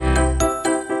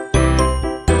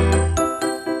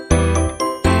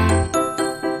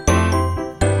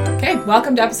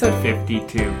Welcome to episode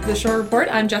 52. The Shore Report.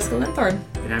 I'm Jessica Linthorne.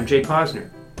 And I'm Jay Posner.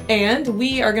 And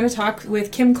we are going to talk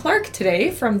with Kim Clarke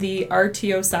today from the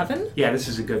RTO7. Yeah, this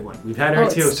is a good one. We've had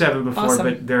RTO7 before,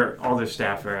 awesome. but all their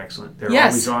staff are excellent. They're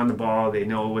Yes. always on the ball. They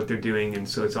know what they're doing, and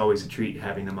so it's always a treat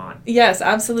having them on. Yes,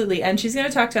 absolutely. And she's going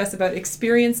to talk to us about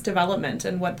experience development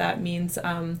and what that means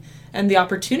and the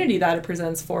opportunity that it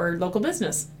presents for local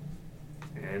business.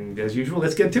 And as usual,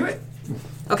 let's get to it.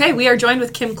 Okay, we are joined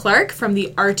with Kim Clarke from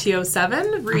the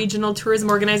RTO7, Regional Tourism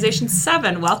Organization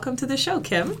 7. Welcome to the show,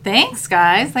 Kim. Thanks,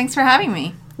 guys. Thanks for having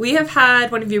me. We have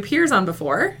had one of your peers on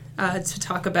before to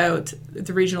talk about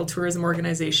the Regional Tourism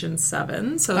Organization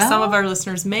 7. So some of our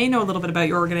listeners may know a little bit about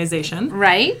your organization.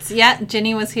 Right. Yeah,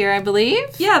 Ginny was here, I believe.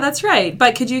 Yeah, that's right.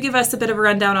 But could you give us a bit of a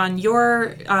rundown on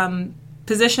your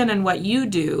position and what you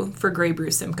do for Grey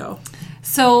Brew Simcoe?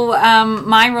 So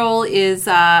my role is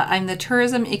I'm the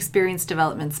Tourism Experience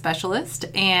Development Specialist,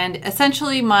 and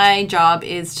essentially my job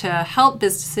is to help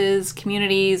businesses,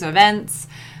 communities, events,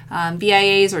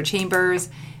 BIAs or chambers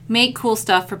make cool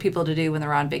stuff for people to do when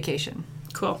they're on vacation.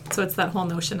 Cool. So it's that whole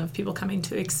notion of people coming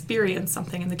to experience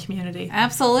something in the community.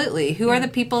 Absolutely. Who are the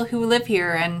people who live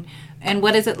here, and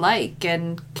what is it like,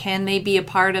 and can they be a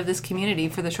part of this community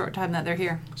for the short time that they're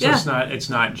here? So it's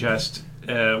not just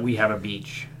we have a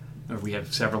beach, or we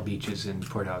have several beaches in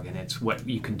Port Elgin. It's what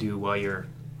you can do while you're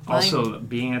also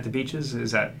being at the beaches.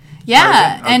 Is that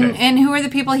yeah? Okay. And who are the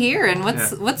people here, and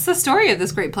what's the story of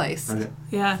this great place? Okay.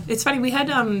 Yeah, it's funny. We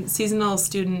had seasonal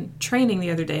student training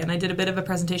the other day, and I did a bit of a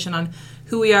presentation on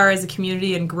who we are as a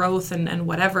community and growth and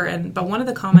whatever. But one of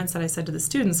the comments that I said to the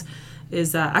students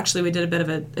is actually we did a bit of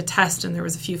a test, and there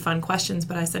was a few fun questions,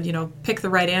 but I said, pick the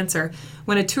right answer.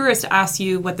 When a tourist asks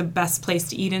you what the best place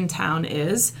to eat in town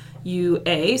is, you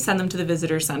A, send them to the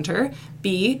visitor center,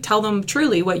 B, tell them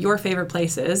truly what your favorite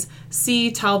place is,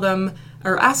 C, tell them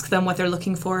or ask them what they're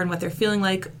looking for and what they're feeling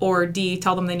like, or D,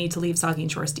 tell them they need to leave Saugeen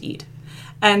Shores to eat.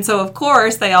 And so, of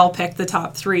course, they all picked the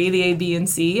top three, the A, B, and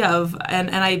C but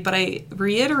I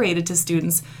reiterated to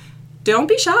students, don't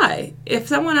be shy. If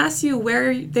someone asks you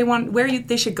where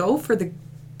they should go for the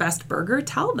best burger,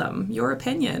 tell them your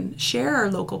opinion. Share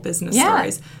our local business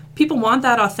stories. People want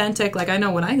that authentic. Like, I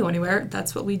know when I go anywhere,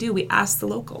 that's what we do. We ask the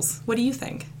locals. What do you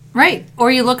think? Right.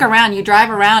 Or you look around, you drive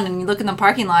around, and you look in the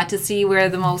parking lot to see where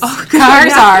the most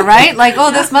cars are, right? Like,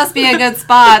 this must be a good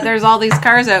spot. There's all these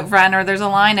cars out front, or there's a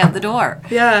line out the door.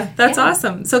 Yeah, that's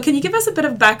awesome. So can you give us a bit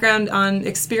of background on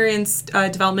experience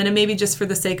development, and maybe just for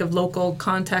the sake of local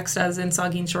context, as in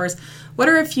Saugeen Shores, what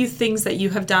are a few things that you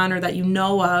have done or that you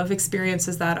know of,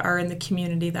 experiences that are in the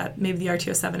community that maybe the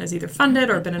RTO7 has either funded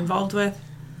or been involved with?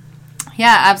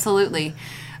 Yeah, absolutely.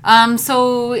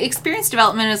 So experience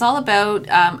development is all about,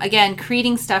 again,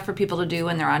 creating stuff for people to do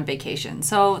when they're on vacation.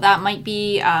 So that might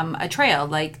be a trail,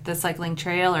 like the cycling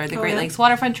trail or the Great Lakes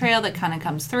Waterfront Trail that kind of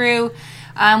comes through,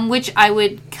 which I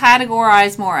would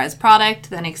categorize more as product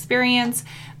than experience.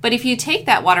 But if you take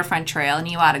that waterfront trail and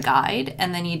you add a guide,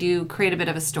 and then you do create a bit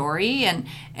of a story,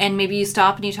 and maybe you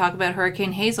stop and you talk about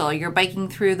Hurricane Hazel, you're biking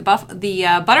through the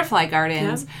butterfly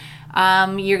gardens. Yeah.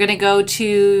 You're going to go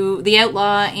to the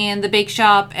Outlaw and the Bake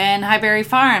Shop and Highbury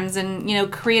Farms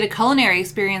and, create a culinary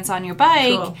experience on your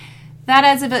bike. Cool. That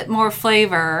adds a bit more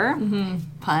flavor,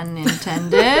 pun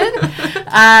intended,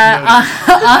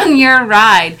 on your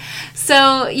ride.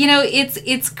 So,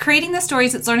 it's creating the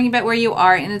stories, it's learning about where you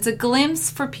are, and it's a glimpse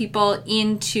for people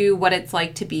into what it's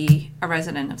like to be a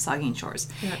resident of Saugeen Shores.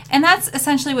 Yeah. And that's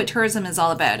essentially what tourism is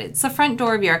all about. It's the front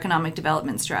door of your economic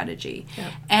development strategy.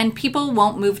 Yeah. And people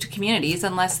won't move to communities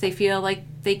unless they feel like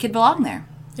they could belong there.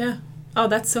 Yeah. Oh,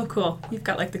 that's so cool. You've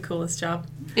got, the coolest job.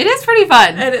 It is pretty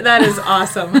fun. That is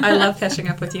awesome. I love catching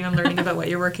up with you and learning about what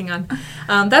you're working on.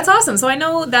 That's awesome. So I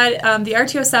know that the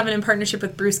RTO7, in partnership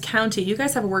with Bruce County, you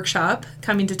guys have a workshop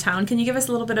coming to town. Can you give us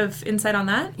a little bit of insight on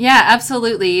that? Yeah,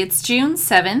 absolutely. It's June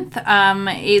 7th.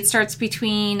 It starts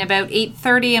between about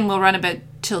 8:30 and we'll run about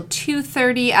till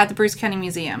 2:30 at the Bruce County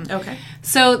Museum. Okay.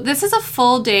 So this is a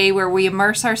full day where we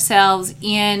immerse ourselves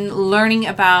in learning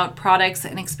about products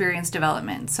and experience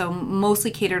development. So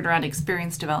mostly catered around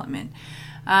experience development.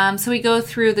 So we go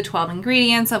through the 12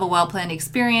 ingredients of a well-planned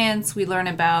experience. We learn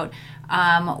about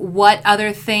what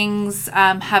other things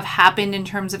have happened in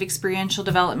terms of experiential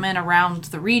development around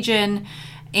the region.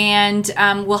 And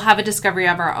we'll have a discovery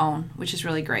of our own, which is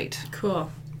really great.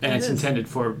 Cool. And it's intended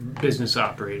for business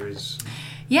operators.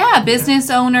 Yeah, business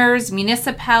owners,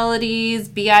 municipalities,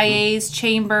 BIAs,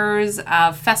 chambers,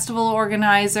 festival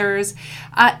organizers,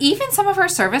 even some of our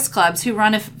service clubs who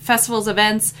run festivals,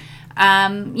 events.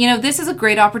 This is a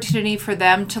great opportunity for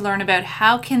them to learn about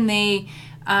how can they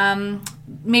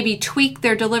maybe tweak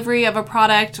their delivery of a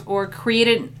product or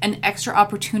create an extra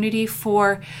opportunity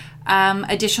for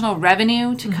additional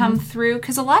revenue to come through,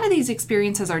 because a lot of these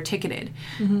experiences are ticketed,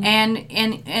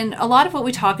 and a lot of what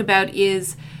we talk about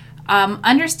is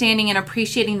understanding and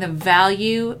appreciating the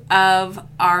value of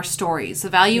our stories, the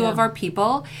value of our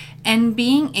people, and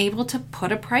being able to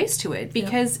put a price to it,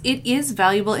 because it is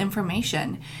valuable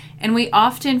information. And we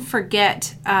often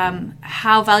forget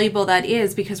how valuable that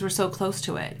is because we're so close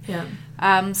to it.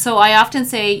 So I often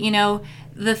say,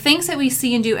 the things that we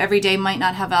see and do every day might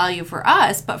not have value for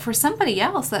us, but for somebody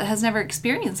else that has never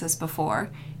experienced this before,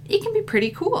 it can be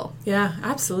pretty cool. Yeah,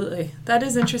 absolutely. That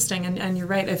is interesting, and you're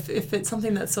right. If it's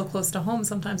something that's so close to home,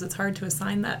 sometimes it's hard to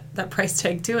assign that price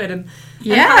tag to it, and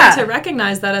hard to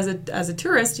recognize that as a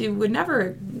tourist. You would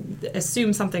never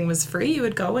assume something was free. You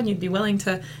would go and you'd be willing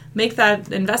to make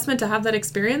that investment to have that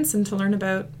experience and to learn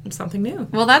about something new.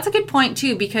 Well, that's a good point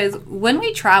too, because when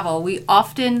we travel, we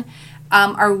often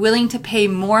are willing to pay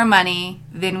more money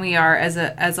than we are as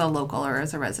a local or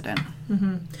as a resident.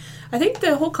 I think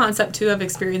the whole concept, too, of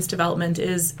experience development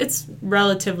it's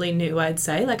relatively new, I'd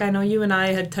say. Like, I know you and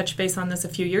I had touched base on this a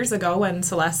few years ago when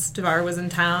Celeste Devar was in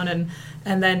town,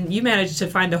 and then you managed to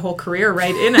find a whole career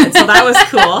right in it, so that was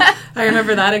cool. I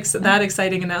remember that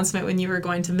exciting announcement when you were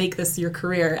going to make this your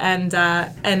career.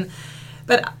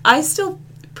 But I still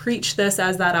preach this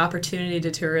as that opportunity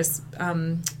to tourists.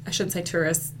 I shouldn't say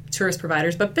tourist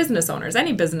providers, but business owners,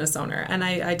 any business owner. And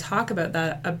I talk about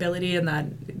that ability and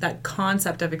that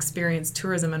concept of experience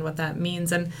tourism and what that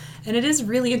means. And it is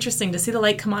really interesting to see the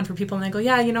light come on for people and they go,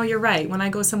 yeah, you're right. When I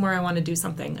go somewhere, I want to do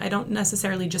something. I don't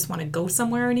necessarily just want to go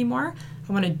somewhere anymore.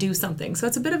 I want to do something. So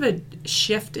it's a bit of a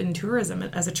shift in tourism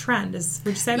as a trend. Would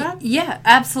you say that? Yeah,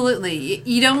 absolutely.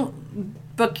 You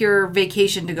don't book your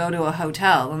vacation to go to a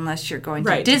hotel unless you're going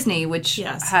to Disney, which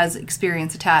has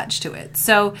experience attached to it.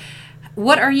 So how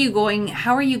are you going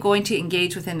to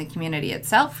engage within the community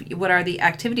itself? What are the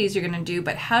activities you're going to do?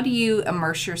 But how do you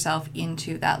immerse yourself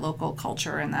into that local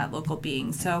culture and that local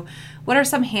being? So what are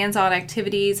some hands-on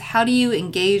activities? How do you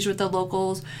engage with the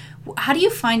locals? How do you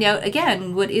find out,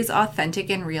 again, what is authentic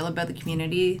and real about the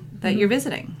community that you're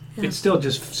visiting? It still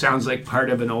just sounds like part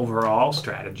of an overall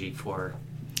strategy for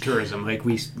tourism. Like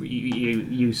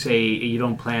you say you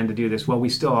don't plan to do this. Well, we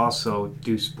still also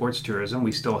do sports tourism.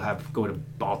 We still go to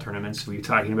ball tournaments. We're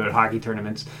talking about hockey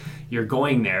tournaments. You're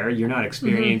going there. You're not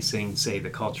experiencing, say, the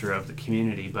culture of the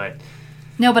community, but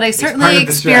no, but I certainly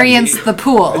experienced the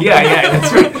pool. Yeah,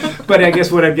 that's right. But I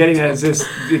guess what I'm getting at is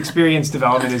the experience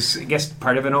development is, I guess,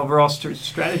 part of an overall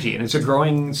strategy, and it's a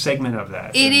growing segment of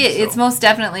that. It is. So. It's most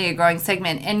definitely a growing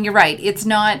segment, and you're right. It's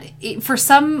not, for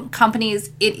some companies,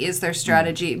 it is their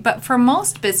strategy, but for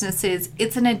most businesses,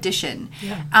 it's an addition.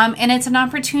 Yeah. And it's an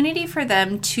opportunity for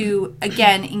them to,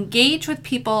 again, engage with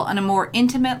people on a more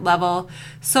intimate level,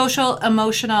 social,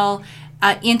 emotional,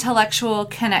 intellectual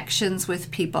connections with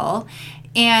people.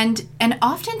 And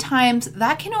oftentimes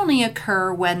that can only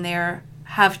occur when they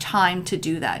have time to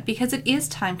do that, because it is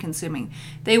time consuming.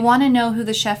 They want to know who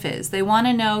the chef is. They want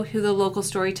to know who the local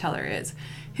storyteller is,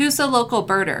 who's the local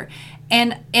birder.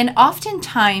 And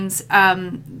oftentimes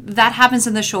that happens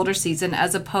in the shoulder season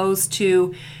as opposed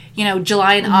to,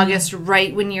 July and August,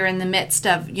 right when you're in the midst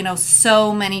of,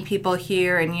 so many people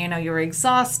here and, you're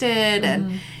exhausted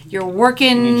and you're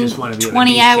working and you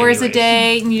 20 hours a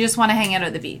day and you just want to hang out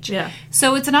at the beach. Yeah.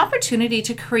 So it's an opportunity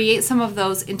to create some of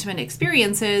those intimate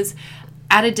experiences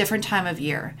at a different time of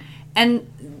year. And,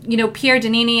 Pierre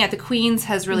Danini at the Queen's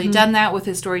has really done that with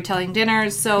his storytelling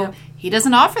dinners. So he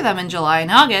doesn't offer them in July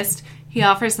and August. He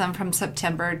offers them from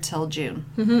September till June.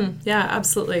 Yeah,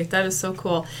 absolutely. That is so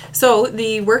cool. So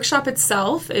the workshop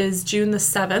itself is June the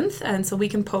 7th, and so we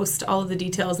can post all of the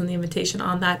details and the invitation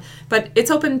on that. But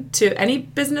it's open to any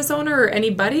business owner or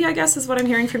anybody, I guess, is what I'm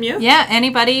hearing from you. Yeah,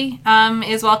 anybody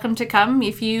is welcome to come.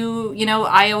 If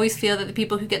I always feel that the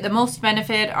people who get the most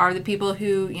benefit are the people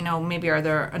who, maybe are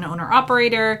an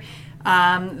owner-operator.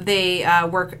 They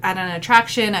work at an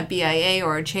attraction, a BIA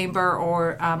or a chamber,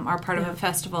 or are part of a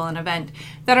festival, an event,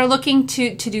 that are looking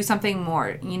to do something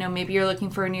more. Maybe you're looking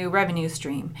for a new revenue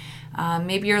stream.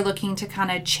 Maybe you're looking to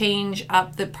kind of change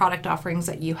up the product offerings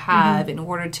that you have in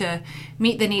order to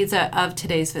meet the needs of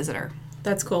today's visitor.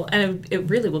 That's cool. And it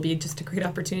really will be just a great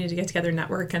opportunity to get together,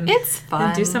 network, and it's fun.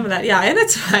 And do some of that. Yeah, and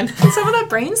it's fun. And some of that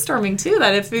brainstorming, too,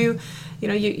 that if you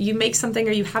make something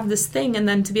or you have this thing, and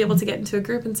then to be able to get into a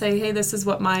group and say, hey, this is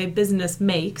what my business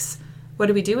makes. What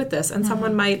do we do with this? And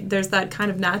someone there's that kind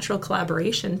of natural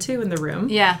collaboration, too, in the room.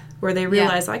 Yeah. where they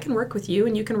realize I can work with you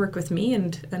and you can work with me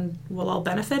and we'll all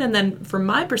benefit. And then from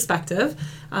my perspective,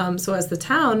 so as the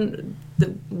town,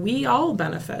 we all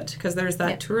benefit because there's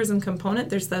that tourism component.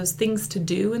 There's those things to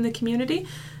do in the community.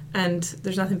 And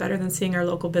there's nothing better than seeing our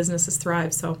local businesses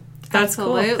thrive. So that's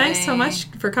Absolutely. Cool. Thanks so much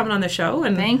for coming on the show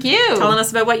and thank you. Telling us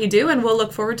about what you do. And we'll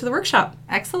look forward to the workshop.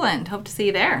 Excellent. Hope to see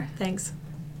you there. Thanks.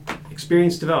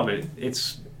 Experience development.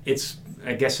 It's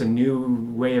I guess a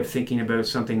new way of thinking about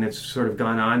something that's sort of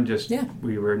gone on. Just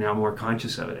we were now more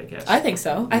conscious of it, I guess. I think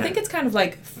so. I think it's kind of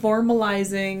like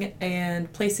formalizing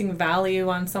and placing value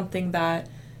on something that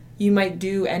you might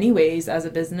do anyways as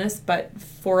a business, but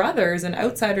for others and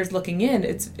outsiders looking in,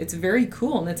 it's very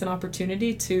cool and it's an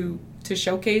opportunity to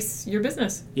showcase your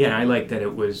business. Yeah, and I like that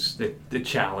it was the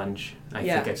challenge. I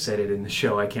think I said it in the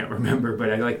show, I can't remember,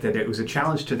 but I like that it was a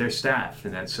challenge to their staff,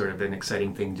 and that's sort of an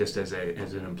exciting thing just as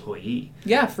an employee.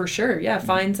 Yeah, for sure. Yeah,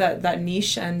 finds that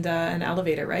niche and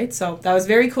elevate it, right? So that was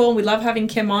very cool. We love having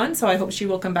Kim on, so I hope she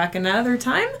will come back another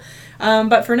time.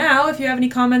 But for now, if you have any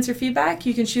comments or feedback,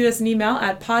 you can shoot us an email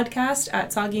at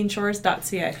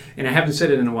podcast@saugeenshores.ca. And I haven't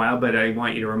said it in a while, but I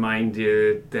want you to remind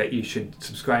you that you should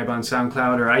subscribe on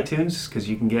SoundCloud or iTunes because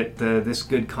you can get this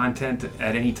good content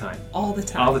at any time. All the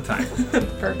time. All the time.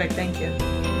 Perfect. Thank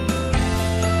you.